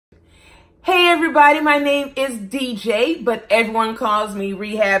Hey everybody, my name is DJ, but everyone calls me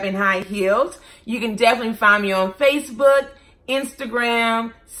Rehabinhighheels. You can definitely find me on Facebook,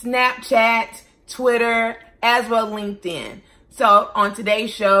 Instagram, Snapchat, Twitter, as well as LinkedIn. So on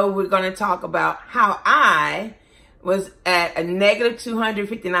today's show, we're going to talk about how I was at a negative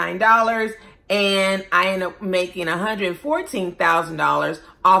 $259 and I ended up making $114,000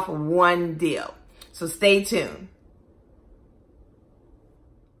 off of one deal. So stay tuned.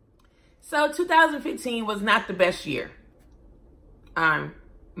 So 2015 was not the best year.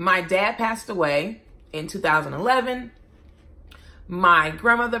 My dad passed away in 2011. My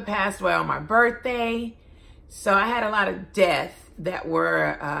grandmother passed away on my birthday. So I had a lot of death that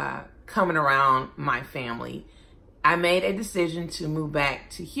were coming around my family. I made a decision to move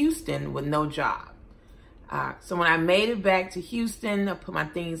back to Houston with no job. So when I made it back to Houston, I put my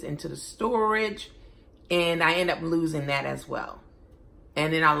things into the storage and I ended up losing that as well.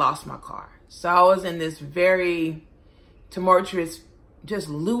 And then I lost my car. So I was in this very tumultuous, just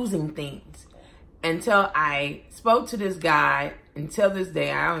losing things until I spoke to this guy. Until this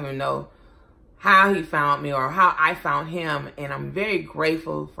day, I don't even know how he found me or how I found him. And I'm very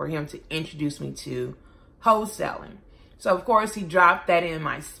grateful for him to introduce me to wholesaling. So of course, he dropped that in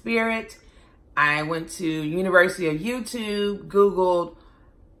my spirit. I went to University of YouTube, Googled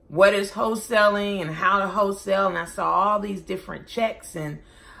what is wholesaling and how to wholesale. And I saw all these different checks and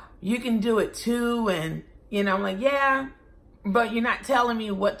you can do it too. And, you know, I'm like, yeah, but you're not telling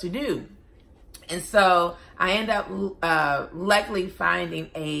me what to do. And so I end up luckily finding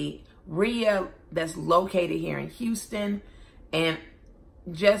a RIA that's located here in Houston. And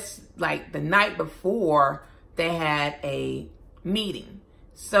just like the night before, they had a meeting.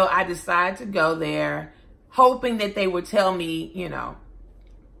 So I decided to go there, hoping that they would tell me, you know,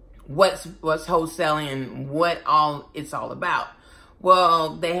 what's wholesaling and what it's all about.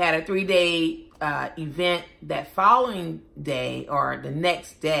 Well, they had a 3-day event that following day or the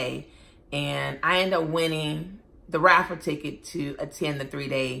next day, and I ended up winning the raffle ticket to attend the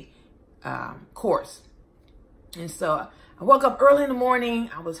 3-day course. And so I woke up early in the morning.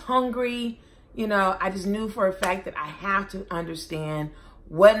 I was hungry. You know, I just knew for a fact that I have to understand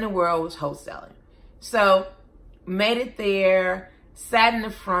what in the world was wholesaling. So made it there, sat in the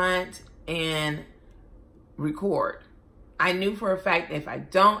front and record. I knew for a fact that if I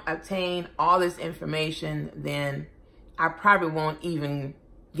don't obtain all this information, then I probably won't even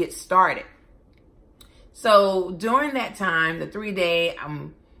get started. So during that time, the 3-day,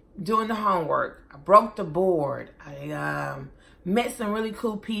 I'm doing the homework. I broke the board. I met some really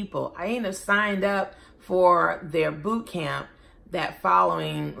cool people. I ended up signed up for their boot camp that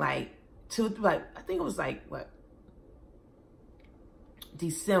following I think it was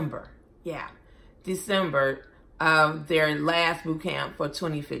December. Yeah, December of their last boot camp for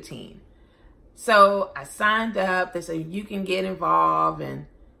 2015. So I signed up. They said, you can get involved. And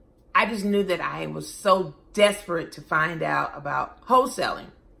I just knew that I was so desperate to find out about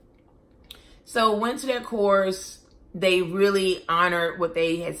wholesaling. So went to their course. They really honored what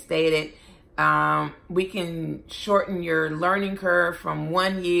they had stated. We can shorten your learning curve from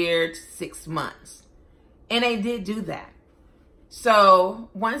 1 year to 6 months. And they did do that. So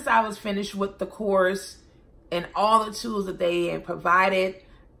once I was finished with the course and all the tools that they had provided,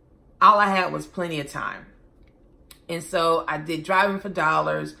 all I had was plenty of time. And so I did Driving for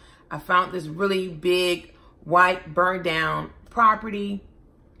Dollars. I found this really big, white, burned down property.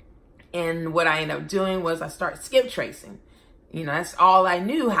 And what I ended up doing was I started skip tracing. You know, that's all I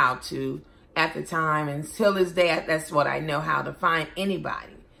knew how to at the time. And till this day, that's what I know how to find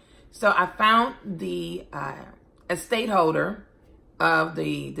anybody. So I found the estate holder of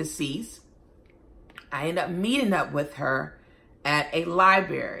the deceased. I ended up meeting up with her at a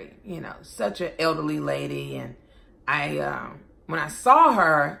library, you know, such an elderly lady. And when I saw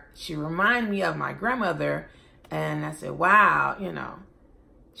her, she reminded me of my grandmother. And I said, wow, you know,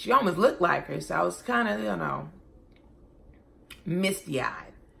 she almost looked like her. So I was kind of, you know,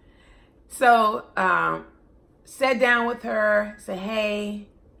 misty-eyed. So sat down with her, said, hey,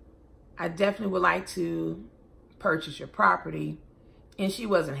 I definitely would like to purchase your property. And she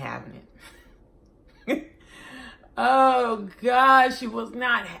wasn't having it. Oh God, she was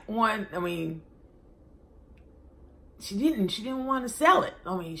not one. I mean, she didn't want to sell it.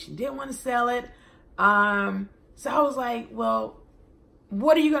 She didn't want to sell it. So I was like, well,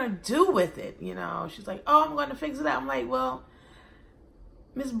 what are you going to do with it? You know, she's like, oh, I'm going to fix it up. I'm like, well,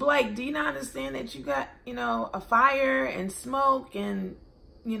 Miss Blake, do you not understand that you got, you know, a fire and smoke and,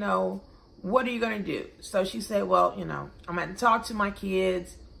 you know, what are you going to do? So she said, well, you know, I'm going to talk to my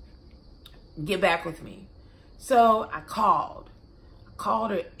kids, get back with me. So I called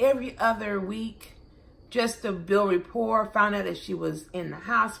called her every other week just to build rapport. Found out that she was in the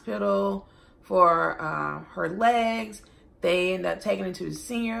hospital for her legs. They ended up taking her to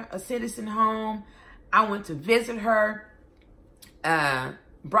a citizen home. I went to visit her,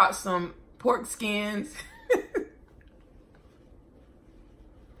 brought some pork skins.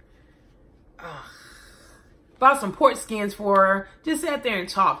 Bought some pork skins for her, just sat there and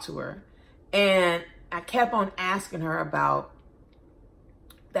talked to her. And I kept on asking her about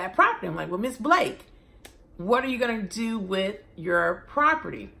that property. I'm like, well, Miss Blake, what are you going to do with your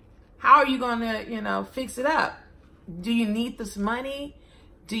property? How are you going to, fix it up? Do you need this money?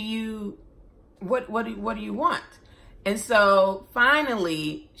 What do you want? And so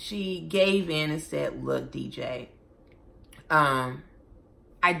finally she gave in and said, look, DJ,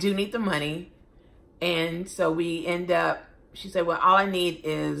 I do need the money. And so she said, well, all I need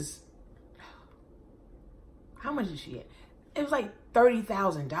is, how much did she get? It was like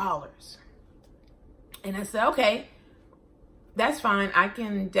 $30,000. And I said, okay, that's fine. I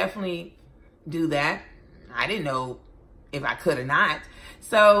can definitely do that. I didn't know if I could or not.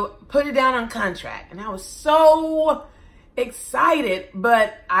 So put it down on contract. And I was so excited,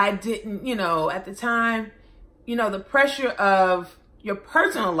 but I didn't, at the time, the pressure of your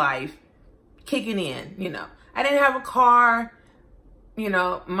personal life kicking in, I didn't have a car,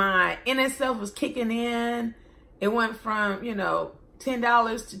 my inner self was kicking in. It went from,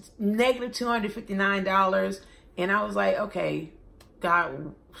 $10 to negative $259. And I was like, okay,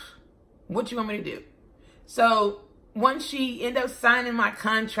 God, what you want me to do? So once she ended up signing my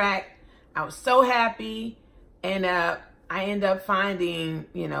contract, I was so happy. And I ended up finding,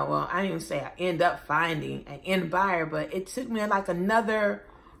 well, I didn't even say I ended up finding an end buyer, but it took me like another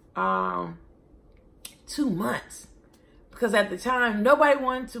 2 months. Because at the time, nobody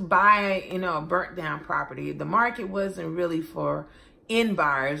wanted to buy, a burnt down property. The market wasn't really for end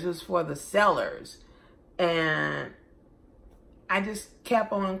buyers, it was for the sellers. And I just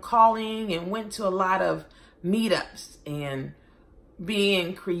kept on calling and went to a lot of meetups and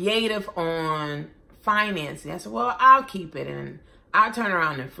being creative on financing. I said, well, I'll keep it and I'll turn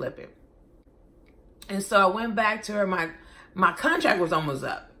around and flip it. And so I went back to her. My contract was almost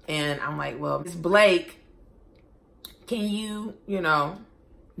up. And I'm like, well, Ms. Blake, can you,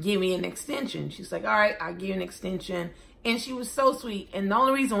 give me an extension? She's like, all right, I'll give you an extension. And she was so sweet. And the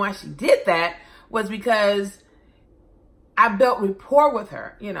only reason why she did that was because I built rapport with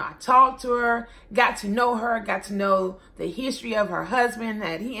her. I talked to her, got to know her, got to know the history of her husband,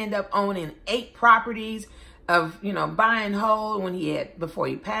 that he ended up owning 8 properties of, buy and hold before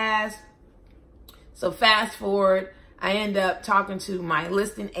he passed. So fast forward, I end up talking to my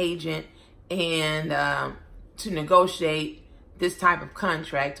listing agent and to negotiate this type of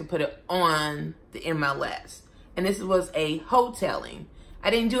contract to put it on the MLS. And this was a hoteling. I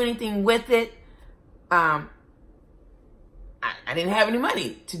didn't do anything with it. I didn't have any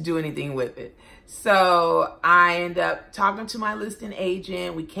money to do anything with it. So I ended up talking to my listing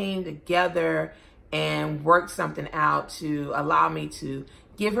agent. We came together and worked something out to allow me to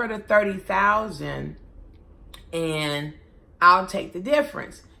give her the $30,000 and I'll take the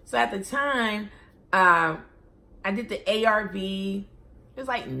difference. So at the time, I did the ARV. It was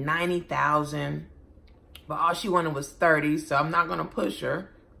like $90,000, but all she wanted was $30,000. So I'm not going to push her.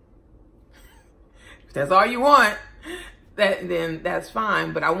 If that's all you want, then that's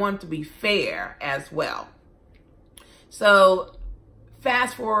fine. But I want to be fair as well. So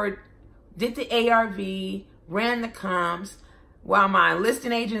fast forward, did the ARV, ran the comps. While my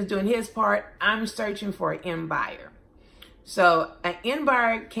listing agent is doing his part, I'm searching for an end buyer. So an end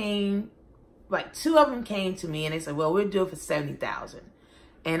buyer came, like 2 of them came to me and they said, well, we'll do it for $70,000.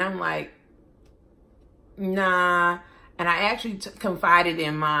 And I'm like, nah. And I actually confided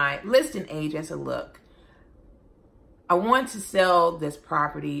in my listing agent. I said, look, I want to sell this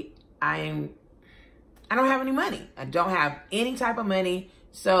property. I don't have any money. I don't have any type of money.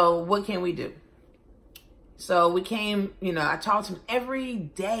 So what can we do? So we came, I talked to him every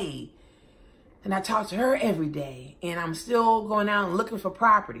day and I talked to her every day and I'm still going out and looking for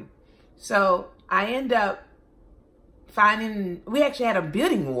property. So I end up finding, we actually had a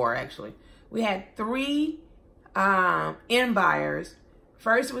bidding war actually. We had 3 end buyers.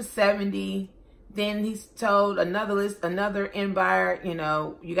 First was 70. Then he told another end buyer,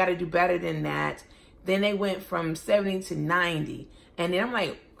 you got to do better than that. Then they went from 70 to 90. And then I'm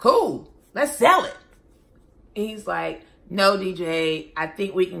like, cool, let's sell it. And he's like, no, DJ, I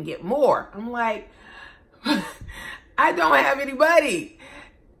think we can get more. I'm like, I don't have anybody.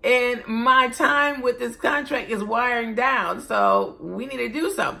 And my time with this contract is wiring down. So we need to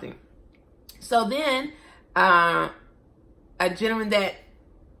do something. So then a gentleman that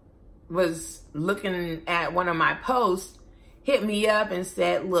was looking at one of my posts hit me up and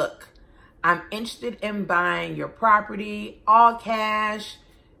said, look, I'm interested in buying your property, all cash.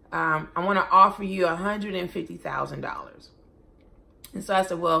 I want to offer you $150,000. And so I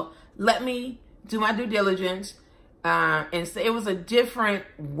said, well, let me do my due diligence. And so it was a different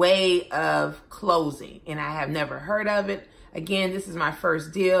way of closing, and I have never heard of it. Again, this is my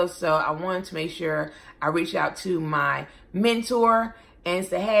first deal, so I wanted to make sure I reach out to my mentor and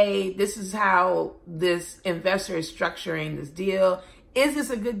say, hey, this is how this investor is structuring this deal. Is this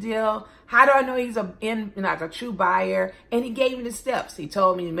a good deal? How do I know he's like a true buyer? And he gave me the steps. He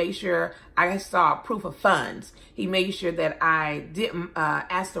told me to make sure I saw proof of funds. He made sure that I didn't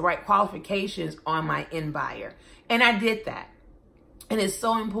ask the right qualifications on my end buyer. And I did that. And it's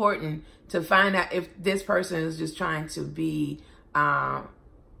so important to find out if this person is just trying to be, what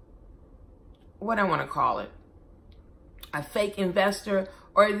I want to call it, a fake investor,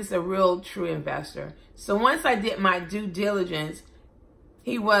 or is this a real true investor? So once I did my due diligence,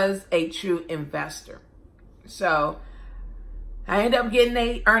 he was a true investor. So I ended up getting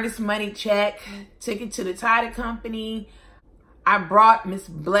a earnest money check, took it to the title company. I brought Miss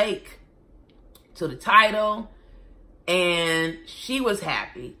Blake to the title, and she was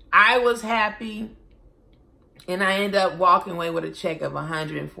happy. I was happy. And I ended up walking away with a check of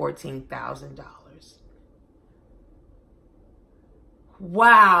 $114,000.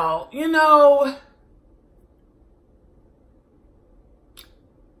 Wow. You know,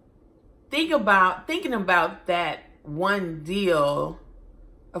 thinking about that one deal.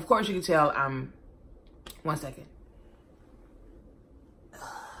 Of course, you can tell I'm, one second.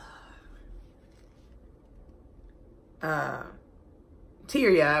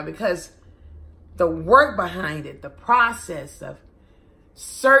 Teary-eyed because the work behind it, the process of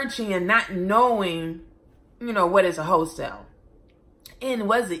searching and not knowing, you know, what is a wholesale. And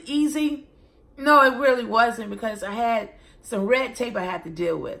was it easy? No, it really wasn't, because I had some red tape I had to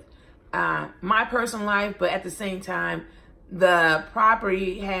deal with. My personal life, but at the same time, the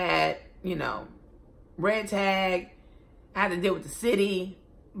property had, you know, red tag. I had to deal with the city.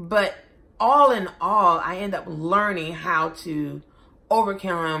 But all in all, I ended up learning how to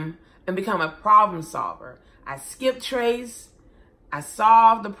overcome and become a problem solver. I skipped trace. I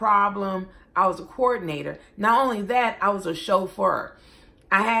solved the problem. I was a coordinator. Not only that, I was a chauffeur.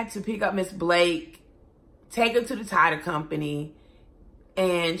 I had to pick up Miss Blake, take her to the title company,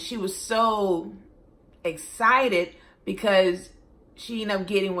 and she was so excited because she ended up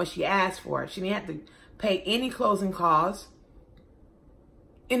getting what she asked for. She didn't have to pay any closing costs,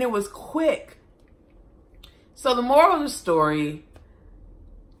 and it was quick. So the moral of the story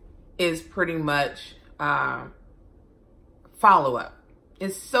is pretty much follow-up.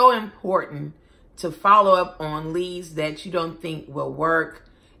 It's so important to follow up on leads that you don't think will work.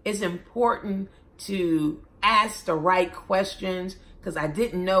 It's important to ask the right questions, because I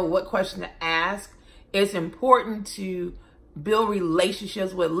didn't know what question to ask. It's important to build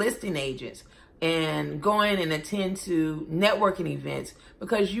relationships with listing agents and go in and attend to networking events,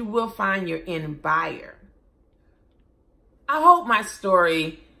 because you will find your end buyer. I hope my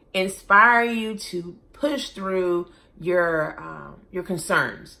story inspire you to push through your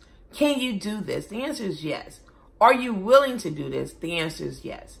concerns. Can you do this? The answer is yes. Are you willing to do this? The answer is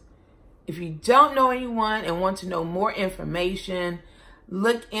yes. If you don't know anyone and want to know more information,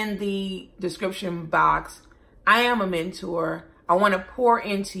 look in the description box. I am a mentor. I want to pour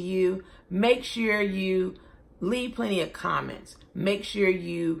into you. Make sure you leave plenty of comments. Make sure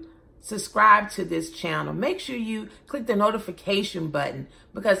you subscribe to this channel. Make sure you click the notification button,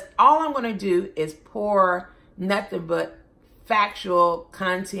 because all I'm going to do is pour nothing but factual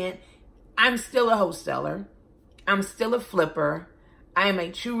content. I'm still a wholesaler. I'm still a flipper. I am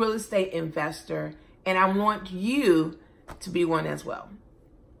a true real estate investor, and I want you to be one as well.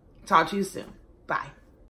 Talk to you soon. Bye.